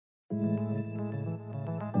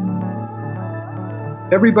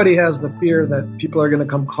Everybody has the fear that people are going to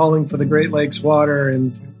come calling for the Great Lakes water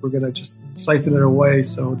and we're going to just siphon it away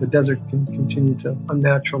so the desert can continue to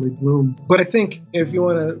unnaturally bloom. But I think if you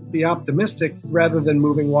want to be optimistic, rather than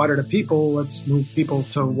moving water to people, let's move people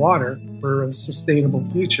to water for a sustainable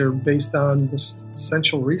future based on this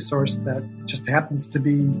essential resource that just happens to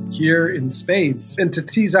be here in spades. And to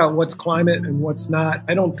tease out what's climate and what's not,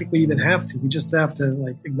 I don't think we even have to. We just have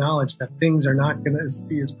to acknowledge that things are not going to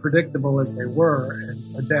be as predictable as they were and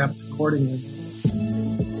adapt accordingly.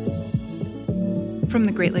 From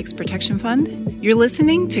the Great Lakes Protection Fund, you're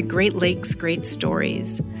listening to Great Lakes Great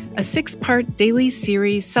Stories, a 6-part daily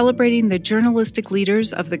series celebrating the journalistic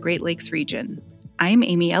leaders of the Great Lakes region. I'm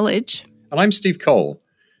Amy Elledge. And I'm Steve Cole.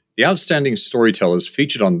 The outstanding storytellers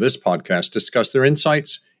featured on this podcast discuss their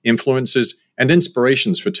insights, influences, and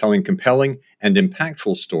inspirations for telling compelling and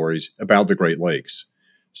impactful stories about the Great Lakes.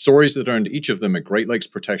 Stories that earned each of them a Great Lakes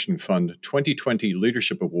Protection Fund 2020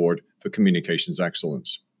 Leadership Award for Communications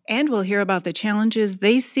Excellence. And we'll hear about the challenges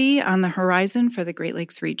they see on the horizon for the Great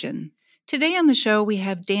Lakes region. Today on the show, we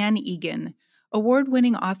have Dan Egan,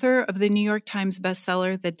 award-winning author of the New York Times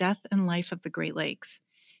bestseller, The Death and Life of the Great Lakes.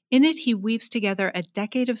 In it, he weaves together a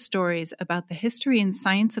decade of stories about the history and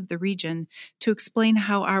science of the region to explain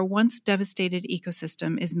how our once devastated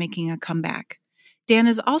ecosystem is making a comeback. Dan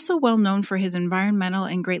is also well known for his environmental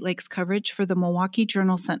and Great Lakes coverage for the Milwaukee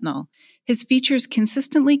Journal-Sentinel. His features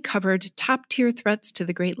consistently covered top-tier threats to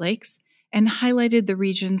the Great Lakes and highlighted the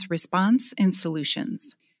region's response and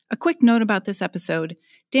solutions. A quick note about this episode,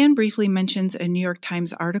 Dan briefly mentions a New York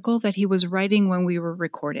Times article that he was writing when we were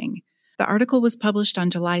recording. The article was published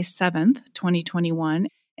on July 7th, 2021,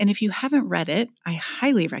 and if you haven't read it, I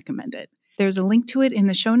highly recommend it. There's a link to it in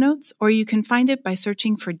the show notes, or you can find it by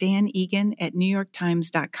searching for Dan Egan at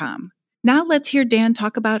NewYorkTimes.com. Now let's hear Dan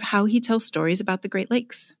talk about how he tells stories about the Great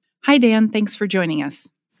Lakes. Hi, Dan. Thanks for joining us.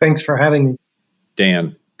 Thanks for having me.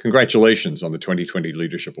 Dan, congratulations on the 2020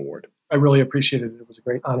 Leadership Award. I really appreciate it. It was a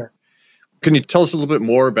great honor. Can you tell us a little bit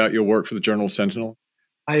more about your work for the Journal-Sentinel?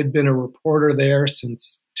 I had been a reporter there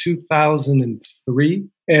since 2003,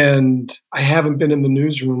 and I haven't been in the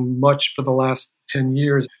newsroom much for the last 10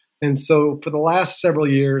 years. And so for the last several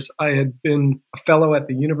years, I had been a fellow at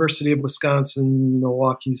the University of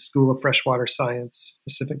Wisconsin-Milwaukee's School of Freshwater Science,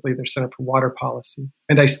 specifically their Center for Water Policy.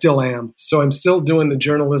 And I still am. So I'm still doing the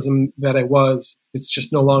journalism that I was. It's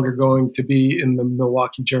just no longer going to be in the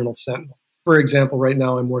Milwaukee Journal-Sentinel. For example, right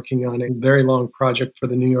now I'm working on a very long project for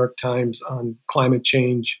the New York Times on climate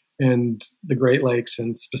change and the Great Lakes,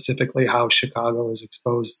 and specifically how Chicago is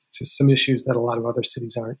exposed to some issues that a lot of other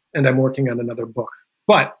cities aren't. And I'm working on another book.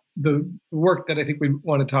 But the work that I think we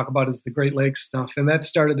want to talk about is the Great Lakes stuff. And that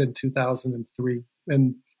started in 2003.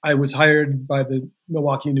 And I was hired by the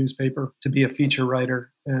Milwaukee newspaper to be a feature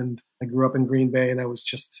writer. And I grew up in Green Bay, and I was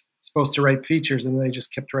just supposed to write features. And then I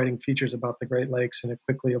just kept writing features about the Great Lakes. And it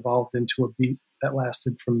quickly evolved into a beat that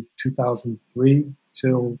lasted from 2003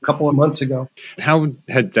 till a couple of months ago. How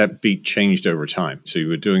had that beat changed over time? So you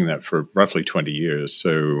were doing that for roughly 20 years.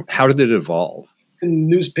 So how did it evolve? In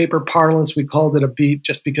newspaper parlance, we called it a beat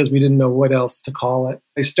just because we didn't know what else to call it.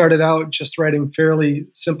 I started out just writing fairly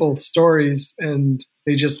simple stories, and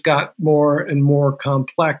they just got more and more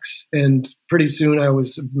complex. And pretty soon I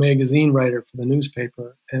was a magazine writer for the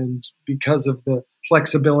newspaper. And because of the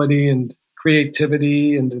flexibility and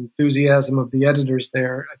creativity and enthusiasm of the editors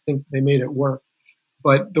there, I think they made it work.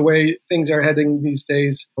 But the way things are heading these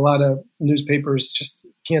days, a lot of newspapers just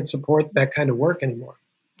can't support that kind of work anymore.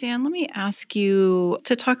 Dan, let me ask you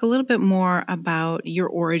to talk a little bit more about your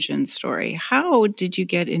origin story. How did you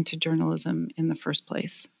get into journalism in the first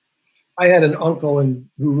place? I had an uncle who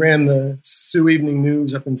ran the Sioux Evening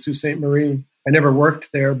News up in Sault Ste. Marie. I never worked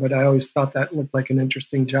there, but I always thought that looked like an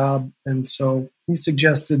interesting job. And so he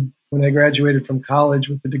suggested when I graduated from college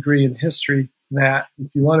with a degree in history that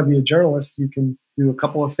if you want to be a journalist, you can do a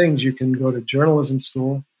couple of things. You can go to journalism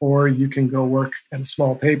school, or you can go work at a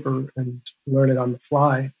small paper and learn it on the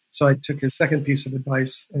fly. So I took his second piece of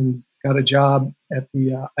advice and got a job at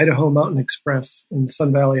the Idaho Mountain Express in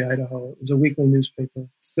Sun Valley, Idaho. It was a weekly newspaper,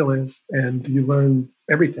 still is, and you learn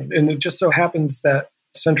everything. And it just so happens that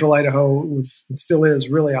Central Idaho was and still is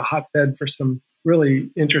really a hotbed for some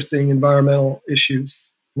really interesting environmental issues.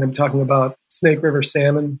 And I'm talking about Snake River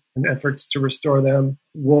salmon and efforts to restore them,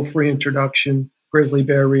 wolf reintroduction, grizzly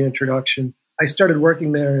bear reintroduction. I started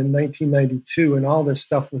working there in 1992, and all this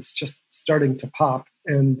stuff was just starting to pop.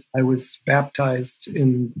 And I was baptized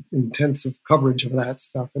in intensive coverage of that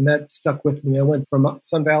stuff. And that stuck with me. I went from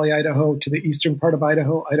Sun Valley, Idaho to the eastern part of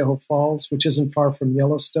Idaho, Idaho Falls, which isn't far from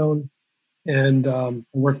Yellowstone. and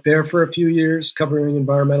worked there for a few years covering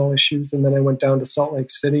environmental issues. And then I went down to Salt Lake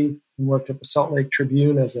City and worked at the Salt Lake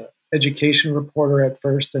Tribune as an education reporter at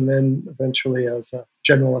first, and then eventually as a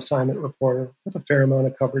general assignment reporter with a fair amount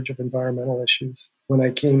of coverage of environmental issues. When I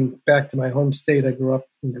came back to my home state, I grew up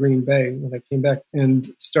in Green Bay. When I came back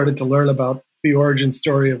and started to learn about the origin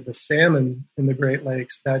story of the salmon in the Great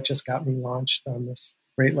Lakes, that just got me launched on this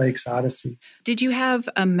Great Lakes Odyssey. Did you have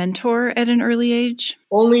a mentor at an early age?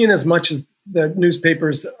 Only in as much as the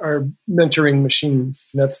newspapers are mentoring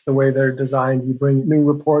machines. That's the way they're designed. You bring new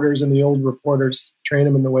reporters and the old reporters, train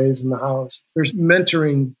them in the ways and the hows. There's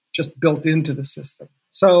mentoring just built into the system.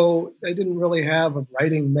 So I didn't really have a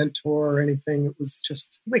writing mentor or anything. It was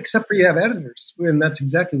just, except for you have editors. And that's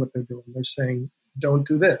exactly what they're doing. They're saying, don't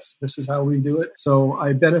do this. This is how we do it. So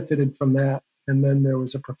I benefited from that. And then there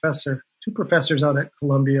was two professors out at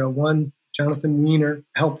Columbia. One, Jonathan Weiner,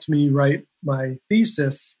 helped me write my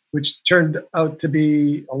thesis, which turned out to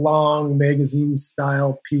be a long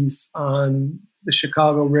magazine-style piece on the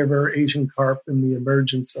Chicago River, Asian carp, and the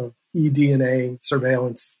emergence of eDNA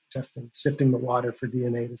surveillance testing, sifting the water for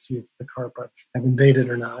DNA to see if the carp have invaded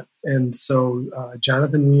or not. And so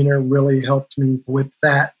Jonathan Weiner really helped me with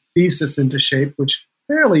that thesis into shape, which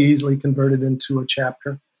fairly easily converted into a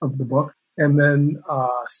chapter of the book. And then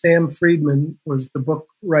Sam Friedman was the book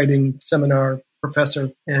writing seminar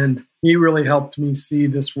professor, and he really helped me see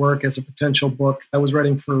this work as a potential book. I was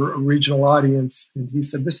writing for a regional audience, and he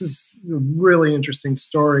said, this is a really interesting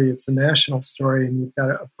story. It's a national story, and you've got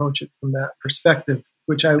to approach it from that perspective,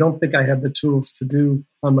 which I don't think I had the tools to do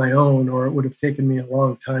on my own, or it would have taken me a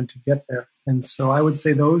long time to get there. And so I would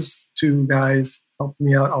say those two guys helped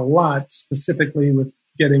me out a lot, specifically with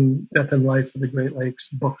getting Death and Life of the Great Lakes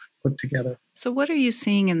book put together. So what are you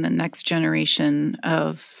seeing in the next generation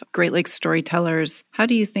of Great Lakes storytellers? How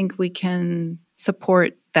do you think we can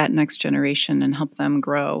support that next generation and help them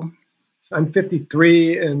grow? I'm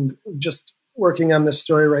 53 and just working on this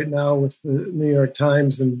story right now with the New York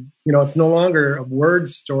Times. And, it's no longer a word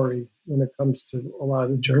story when it comes to a lot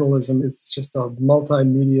of journalism. It's just a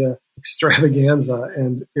multimedia extravaganza,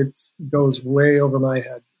 and it goes way over my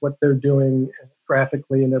head what they're doing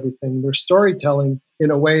graphically and everything. They're storytelling in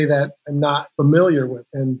a way that I'm not familiar with.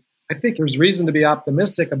 And I think there's reason to be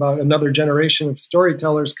optimistic about another generation of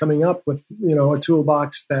storytellers coming up with, a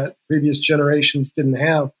toolbox that previous generations didn't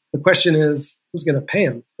have. The question is, who's going to pay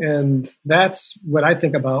them? And that's what I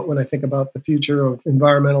think about when I think about the future of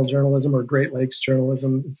environmental journalism or Great Lakes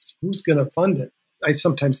journalism. It's who's going to fund it. I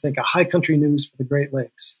sometimes think a high country news for the Great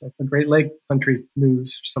Lakes, like the Great Lake Country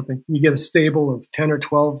News or something. You get a stable of 10 or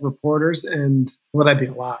 12 reporters, and that'd be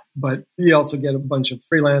a lot. But you also get a bunch of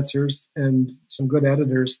freelancers and some good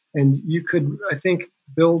editors. And you could, I think,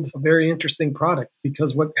 build a very interesting product,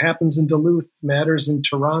 because what happens in Duluth matters in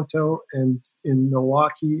Toronto and in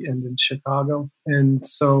Milwaukee and in Chicago. And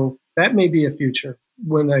so that may be a future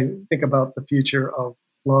when I think about the future of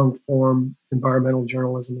long-form environmental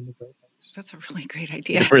journalism in the Great Lakes. That's a really great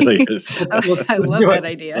idea. It really is. I love that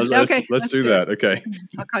idea. Let's do that. Okay.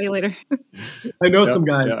 I'll call you later. I know some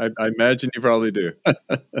guys. Yeah, I imagine you probably do.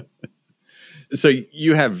 So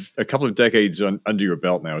you have a couple of decades under your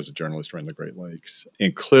belt now as a journalist around the Great Lakes,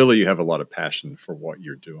 and clearly you have a lot of passion for what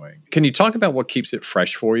you're doing. Can you talk about what keeps it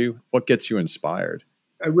fresh for you? What gets you inspired?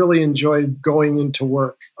 I really enjoy going into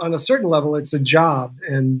work. On a certain level, it's a job,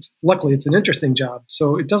 and luckily it's an interesting job.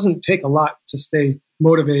 So it doesn't take a lot to stay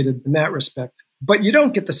motivated in that respect. But you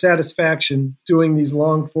don't get the satisfaction doing these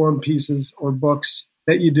long-form pieces or books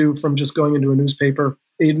that you do from just going into a newspaper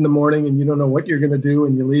 8 a.m. and you don't know what you're going to do,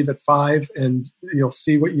 and you leave at 5 and you'll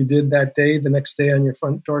see what you did that day, the next day on your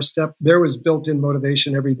front doorstep. There was built-in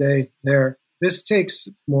motivation every day there. This takes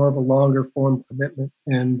more of a longer form commitment.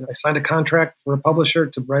 And I signed a contract for a publisher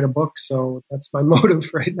to write a book. So that's my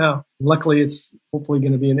motive right now. Luckily, it's hopefully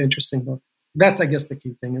going to be an interesting book. That's, I guess, the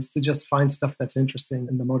key thing is to just find stuff that's interesting,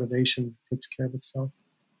 and the motivation takes care of itself.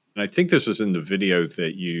 And I think this was in the video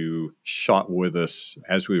that you shot with us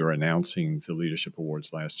as we were announcing the Leadership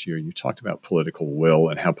Awards last year. You talked about political will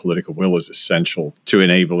and how political will is essential to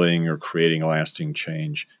enabling or creating lasting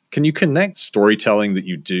change. Can you connect storytelling that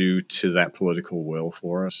you do to that political will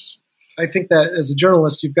for us? I think that as a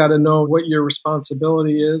journalist, you've got to know what your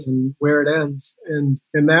responsibility is and where it ends. And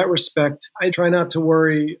in that respect, I try not to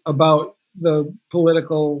worry about the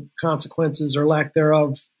political consequences or lack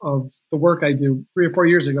thereof of the work I do. 3 or 4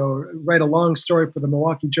 years ago, I write a long story for the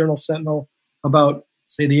Milwaukee Journal-Sentinel about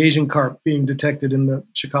say, the Asian carp being detected in the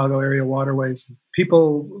Chicago area waterways.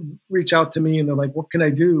 People reach out to me and they're like, what can I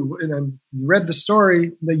do? And I read the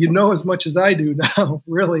story that you know as much as I do now.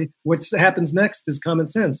 Really, what happens next is common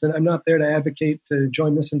sense. And I'm not there to advocate to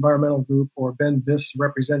join this environmental group or bend this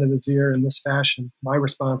representative's ear in this fashion. My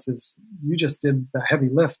response is, you just did the heavy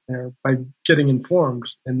lift there by getting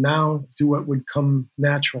informed. And now do what would come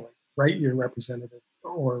naturally. Write your representative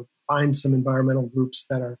or find some environmental groups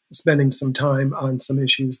that are spending some time on some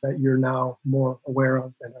issues that you're now more aware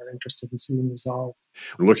of and are interested in seeing resolved.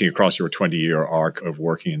 Looking across your 20-year arc of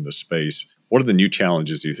working in the space, what are the new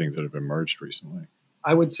challenges you think that have emerged recently?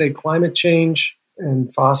 I would say climate change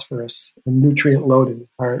and phosphorus and nutrient loading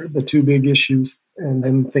are the two big issues. And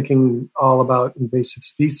then thinking all about invasive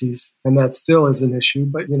species. And that still is an issue.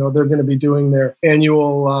 But, they're going to be doing their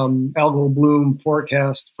annual algal bloom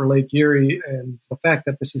forecast for Lake Erie. And the fact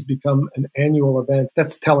that this has become an annual event,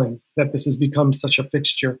 that's telling that this has become such a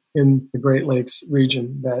fixture in the Great Lakes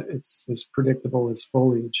region that it's as predictable as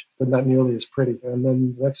foliage, but not nearly as pretty. And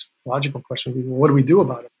then the next logical question would be, well, what do we do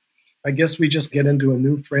about it? I guess we just get into a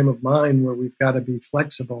new frame of mind where we've got to be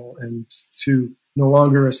flexible and to no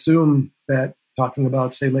longer assume that talking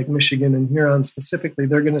about, say, Lake Michigan and Huron specifically,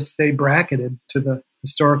 they're going to stay bracketed to the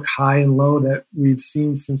historic high and low that we've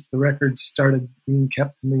seen since the records started being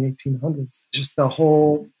kept in the 1800s. Just the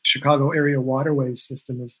whole Chicago area waterways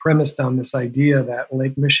system is premised on this idea that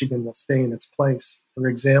Lake Michigan will stay in its place. For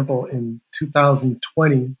example, in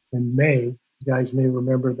 2020, in May, you guys may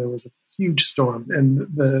remember there was a huge storm, and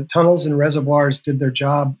the tunnels and reservoirs did their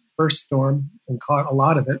job first storm and caught a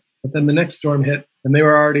lot of it. But then the next storm hit, and they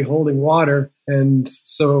were already holding water. And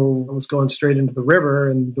so it was going straight into the river,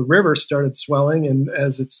 and the river started swelling. And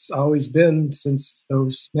as it's always been since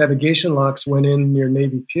those navigation locks went in near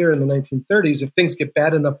Navy Pier in the 1930s, if things get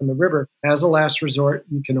bad enough in the river, as a last resort,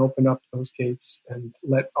 you can open up those gates and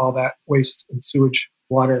let all that waste and sewage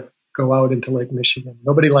water go out into Lake Michigan.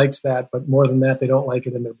 Nobody likes that, but more than that, they don't like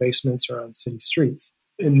it in their basements or on city streets.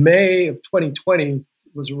 In May of 2020,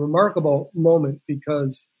 was a remarkable moment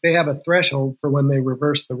because they have a threshold for when they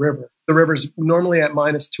reverse the river. The river's normally at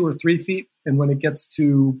 -2 or 3 feet, and when it gets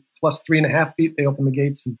to +3.5 feet, they open the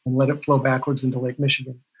gates and let it flow backwards into Lake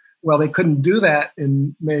Michigan. Well, they couldn't do that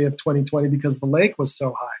in May of 2020 because the lake was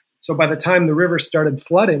so high. So by the time the river started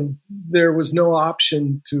flooding, there was no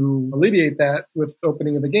option to alleviate that with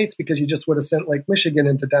opening of the gates because you just would have sent Lake Michigan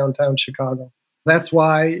into downtown Chicago. That's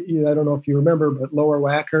why, I don't know if you remember, but Lower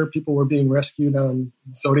Wacker, people were being rescued on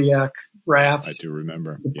Zodiac rafts. I do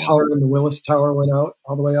remember. The power in the Willis Tower went out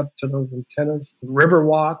all the way up to those antennas. The river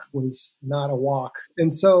walk was not a walk.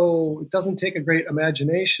 And so it doesn't take a great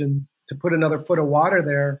imagination to put another foot of water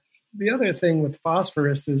there. The other thing with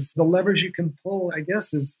phosphorus is the leverage you can pull, I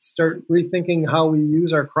guess, is start rethinking how we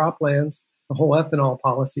use our croplands. The whole ethanol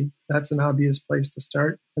policy, that's an obvious place to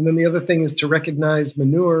start. And then the other thing is to recognize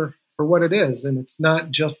manure for what it is. And it's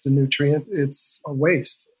not just a nutrient, it's a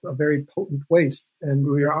waste, a very potent waste. And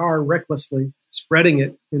we are recklessly spreading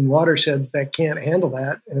it in watersheds that can't handle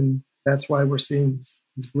that. And that's why we're seeing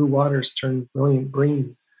these blue waters turn brilliant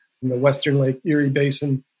green. In the Western Lake Erie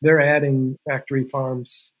Basin, they're adding factory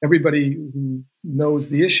farms. Everybody who knows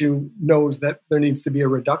the issue knows that there needs to be a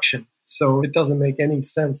reduction. So it doesn't make any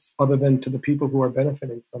sense other than to the people who are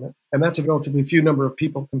benefiting from it. And that's a relatively few number of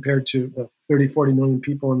people compared to the 30, 40 million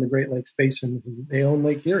people in the Great Lakes Basin who they own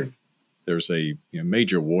Lake Erie. There's a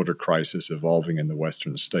major water crisis evolving in the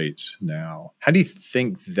western states now. How do you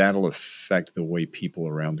think that'll affect the way people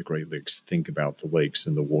around the Great Lakes think about the lakes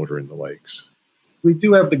and the water in the lakes? We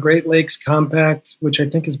do have the Great Lakes Compact, which I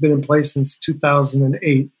think has been in place since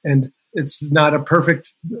 2008. And it's not a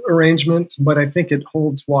perfect arrangement, but I think it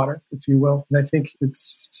holds water, if you will. And I think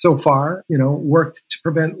it's so far, worked to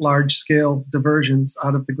prevent large-scale diversions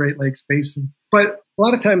out of the Great Lakes Basin. But a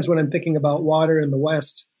lot of times when I'm thinking about water in the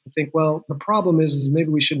West, I think, well, the problem is maybe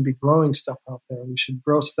we shouldn't be growing stuff out there. We should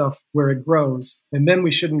grow stuff where it grows. And then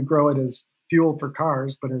we shouldn't grow it as fuel for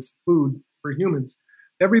cars, but as food for humans.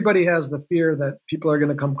 Everybody has the fear that people are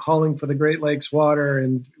going to come calling for the Great Lakes water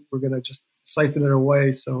and we're going to just siphon it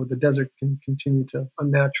away so the desert can continue to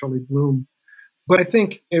unnaturally bloom. But I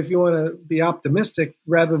think if you want to be optimistic,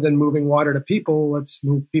 rather than moving water to people, let's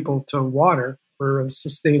move people to water for a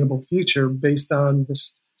sustainable future based on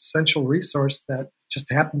this essential resource that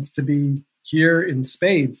just happens to be here in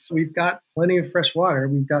spades. We've got plenty of fresh water.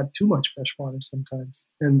 We've got too much fresh water sometimes.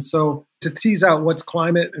 And so to tease out what's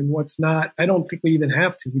climate and what's not, I don't think we even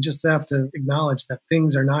have to. We just have to acknowledge that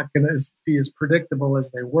things are not going to be as predictable as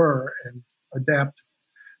they were and adapt.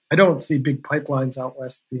 I don't see big pipelines out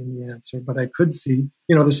west being the answer, but I could see,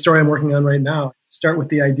 the story I'm working on right now, start with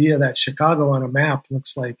the idea that Chicago on a map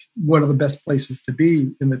looks like one of the best places to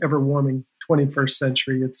be in the ever-warming 21st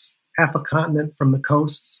century. It's half a continent from the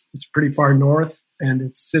coasts. It's pretty far north, and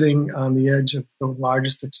it's sitting on the edge of the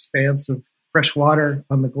largest expanse of fresh water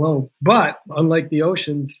on the globe. But unlike the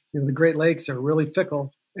oceans, the Great Lakes are really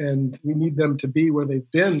fickle, and we need them to be where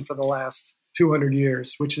they've been for the last 200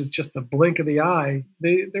 years, which is just a blink of the eye.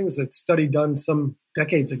 There was a study done some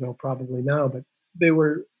decades ago, probably now, but they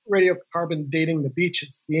were radiocarbon dating the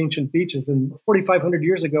beaches, the ancient beaches. And 4,500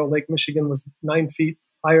 years ago, Lake Michigan was 9 feet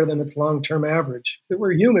higher than its long-term average. There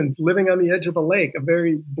were humans living on the edge of the lake, a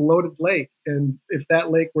very bloated lake. And if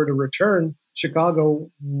that lake were to return,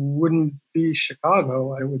 Chicago wouldn't be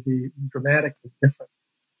Chicago. It would be dramatically different.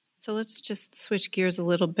 So let's just switch gears a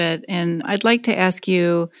little bit. And I'd like to ask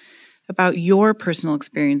you about your personal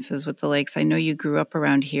experiences with the lakes. I know you grew up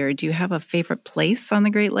around here. Do you have a favorite place on the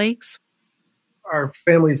Great Lakes? Our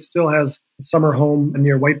family still has a summer home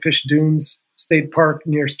near Whitefish Dunes State Park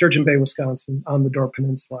near Sturgeon Bay, Wisconsin, on the Door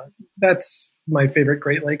Peninsula. That's my favorite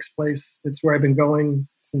Great Lakes place. It's where I've been going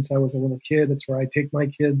since I was a little kid. It's where I take my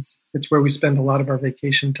kids. It's where we spend a lot of our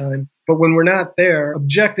vacation time. But when we're not there,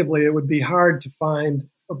 objectively, it would be hard to find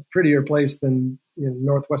a prettier place than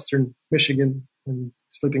northwestern Michigan and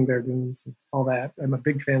Sleeping Bear Dunes and all that. I'm a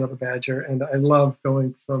big fan of the Badger, and I love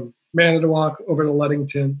going from Manitowoc over to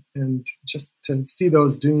Ludington, and just to see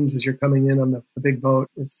those dunes as you're coming in on the big boat,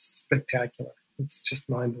 it's spectacular. It's just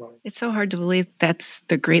mind-blowing. It's so hard to believe that's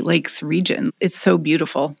the Great Lakes region. It's so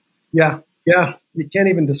beautiful. Yeah. You can't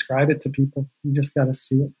even describe it to people. You just got to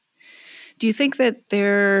see it. Do you think that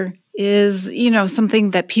there is,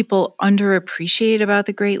 something that people underappreciate about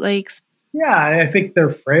the Great Lakes? Yeah, I think their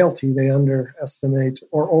frailty, they underestimate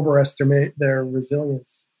or overestimate their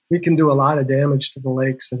resilience. We can do a lot of damage to the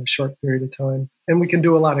lakes in a short period of time, and we can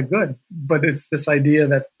do a lot of good. But it's this idea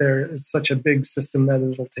that there is such a big system that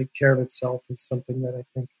it'll take care of itself is something that I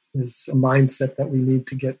think is a mindset that we need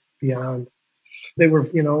to get beyond. They were,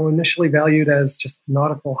 initially valued as just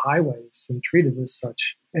nautical highways and treated as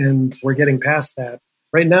such. And we're getting past that.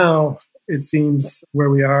 Right now, it seems where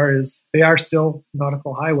we are is they are still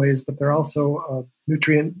nautical highways, but they're also a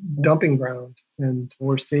nutrient dumping ground. And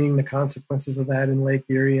we're seeing the consequences of that in Lake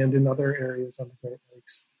Erie and in other areas on the Great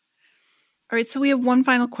Lakes. All right, so we have one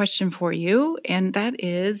final question for you, and that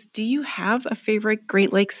is, do you have a favorite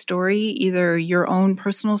Great Lakes story, either your own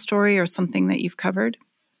personal story or something that you've covered?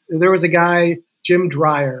 There was a guy, Jim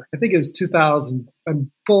Dreyer, I think it was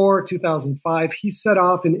 2004, 2005. He set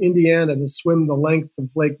off in Indiana to swim the length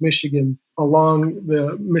of Lake Michigan along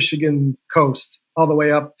the Michigan coast, all the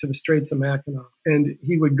way up to the Straits of Mackinac. And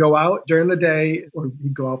he would go out during the day, or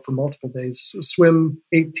he'd go out for multiple days, swim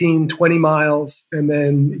 18, 20 miles, and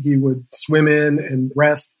then he would swim in and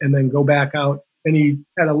rest and then go back out. And he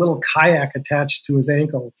had a little kayak attached to his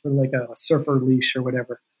ankle for like a surfer leash or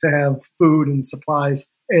whatever to have food and supplies.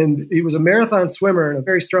 And he was a marathon swimmer and a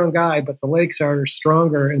very strong guy, but the lakes are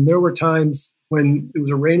stronger. And there were times when it was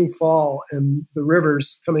a rainy fall and the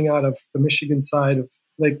rivers coming out of the Michigan side of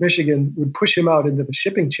Lake Michigan would push him out into the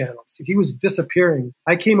shipping channels. He was disappearing.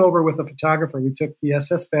 I came over with a photographer. We took the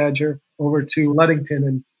SS Badger over to Ludington.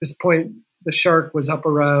 And at this point, the shark was up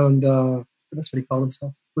around, that's what he called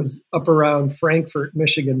himself, was up around Frankfort,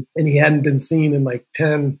 Michigan. And he hadn't been seen in like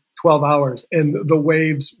 10, 12 hours. And the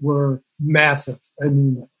waves were massive. I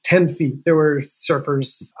mean, 10 feet. There were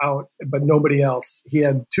surfers out, but nobody else. He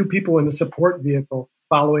had 2 people in a support vehicle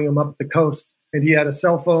following him up the coast. And he had a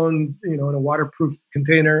cell phone, in a waterproof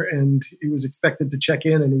container, and he was expected to check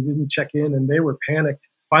in, and he didn't check in, and they were panicked.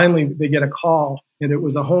 Finally, they get a call, and it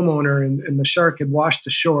was a homeowner, and the shark had washed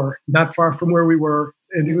ashore not far from where we were,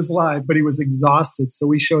 and he was alive, but he was exhausted. So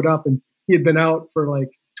we showed up, and he had been out for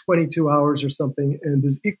like 22 hours or something, and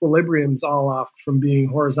his equilibrium's all off from being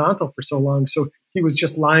horizontal for so long. So he was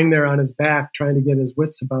just lying there on his back trying to get his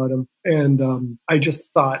wits about him. And I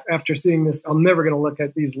just thought, after seeing this, I'm never going to look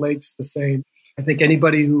at these lakes the same. I think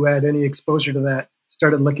anybody who had any exposure to that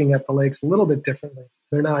started looking at the lakes a little bit differently.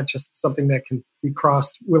 They're not just something that can be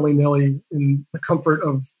crossed willy-nilly in the comfort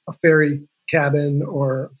of a ferry cabin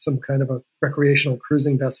or some kind of a recreational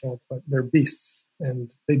cruising vessel, but they're beasts. And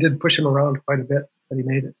they did push him around quite a bit, but he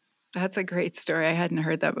made it. That's a great story. I hadn't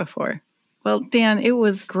heard that before. Well, Dan, it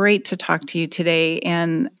was great to talk to you today.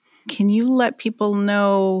 And can you let people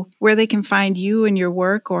know where they can find you and your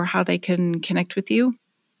work or how they can connect with you?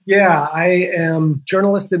 Yeah, I am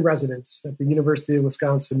journalist in residence at the University of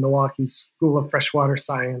Wisconsin-Milwaukee School of Freshwater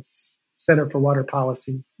Science, Center for Water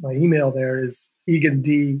Policy. My email there is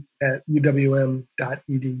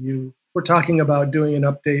egand@uwm.edu. we're talking about doing an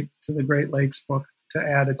update to the Great Lakes book to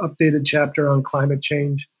add an updated chapter on climate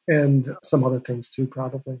change and some other things too,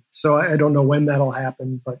 probably. So I don't know when that'll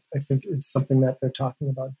happen, but I think it's something that they're talking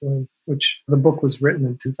about doing, which the book was written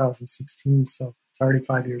in 2016, so it's already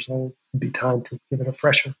 5 years old. It'd be time to give it a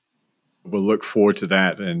fresher. We'll look forward to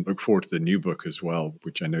that and look forward to the new book as well,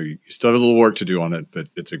 which I know you still have a little work to do on it, but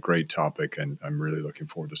it's a great topic and I'm really looking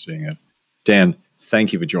forward to seeing it. Dan,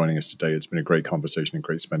 thank you for joining us today. It's been a great conversation and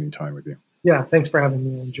great spending time with you. Yeah, thanks for having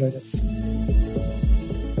me. I enjoyed it.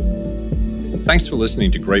 Thanks for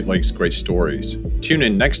listening to Great Lakes Great Stories. Tune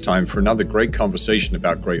in next time for another great conversation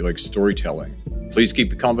about Great Lakes storytelling. Please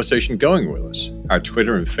keep the conversation going with us. Our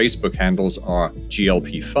Twitter and Facebook handles are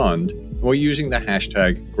GLP Fund, and we're using the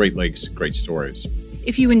hashtag Great Lakes Great Stories.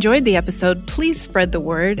 If you enjoyed the episode, please spread the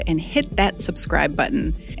word and hit that subscribe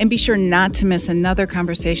button. And be sure not to miss another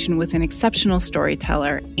conversation with an exceptional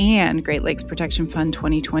storyteller and Great Lakes Protection Fund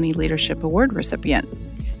 2020 Leadership Award recipient.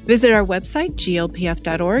 Visit our website,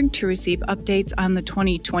 glpf.org, to receive updates on the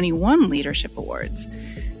 2021 Leadership Awards.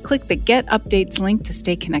 Click the Get Updates link to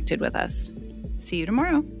stay connected with us. See you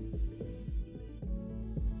tomorrow.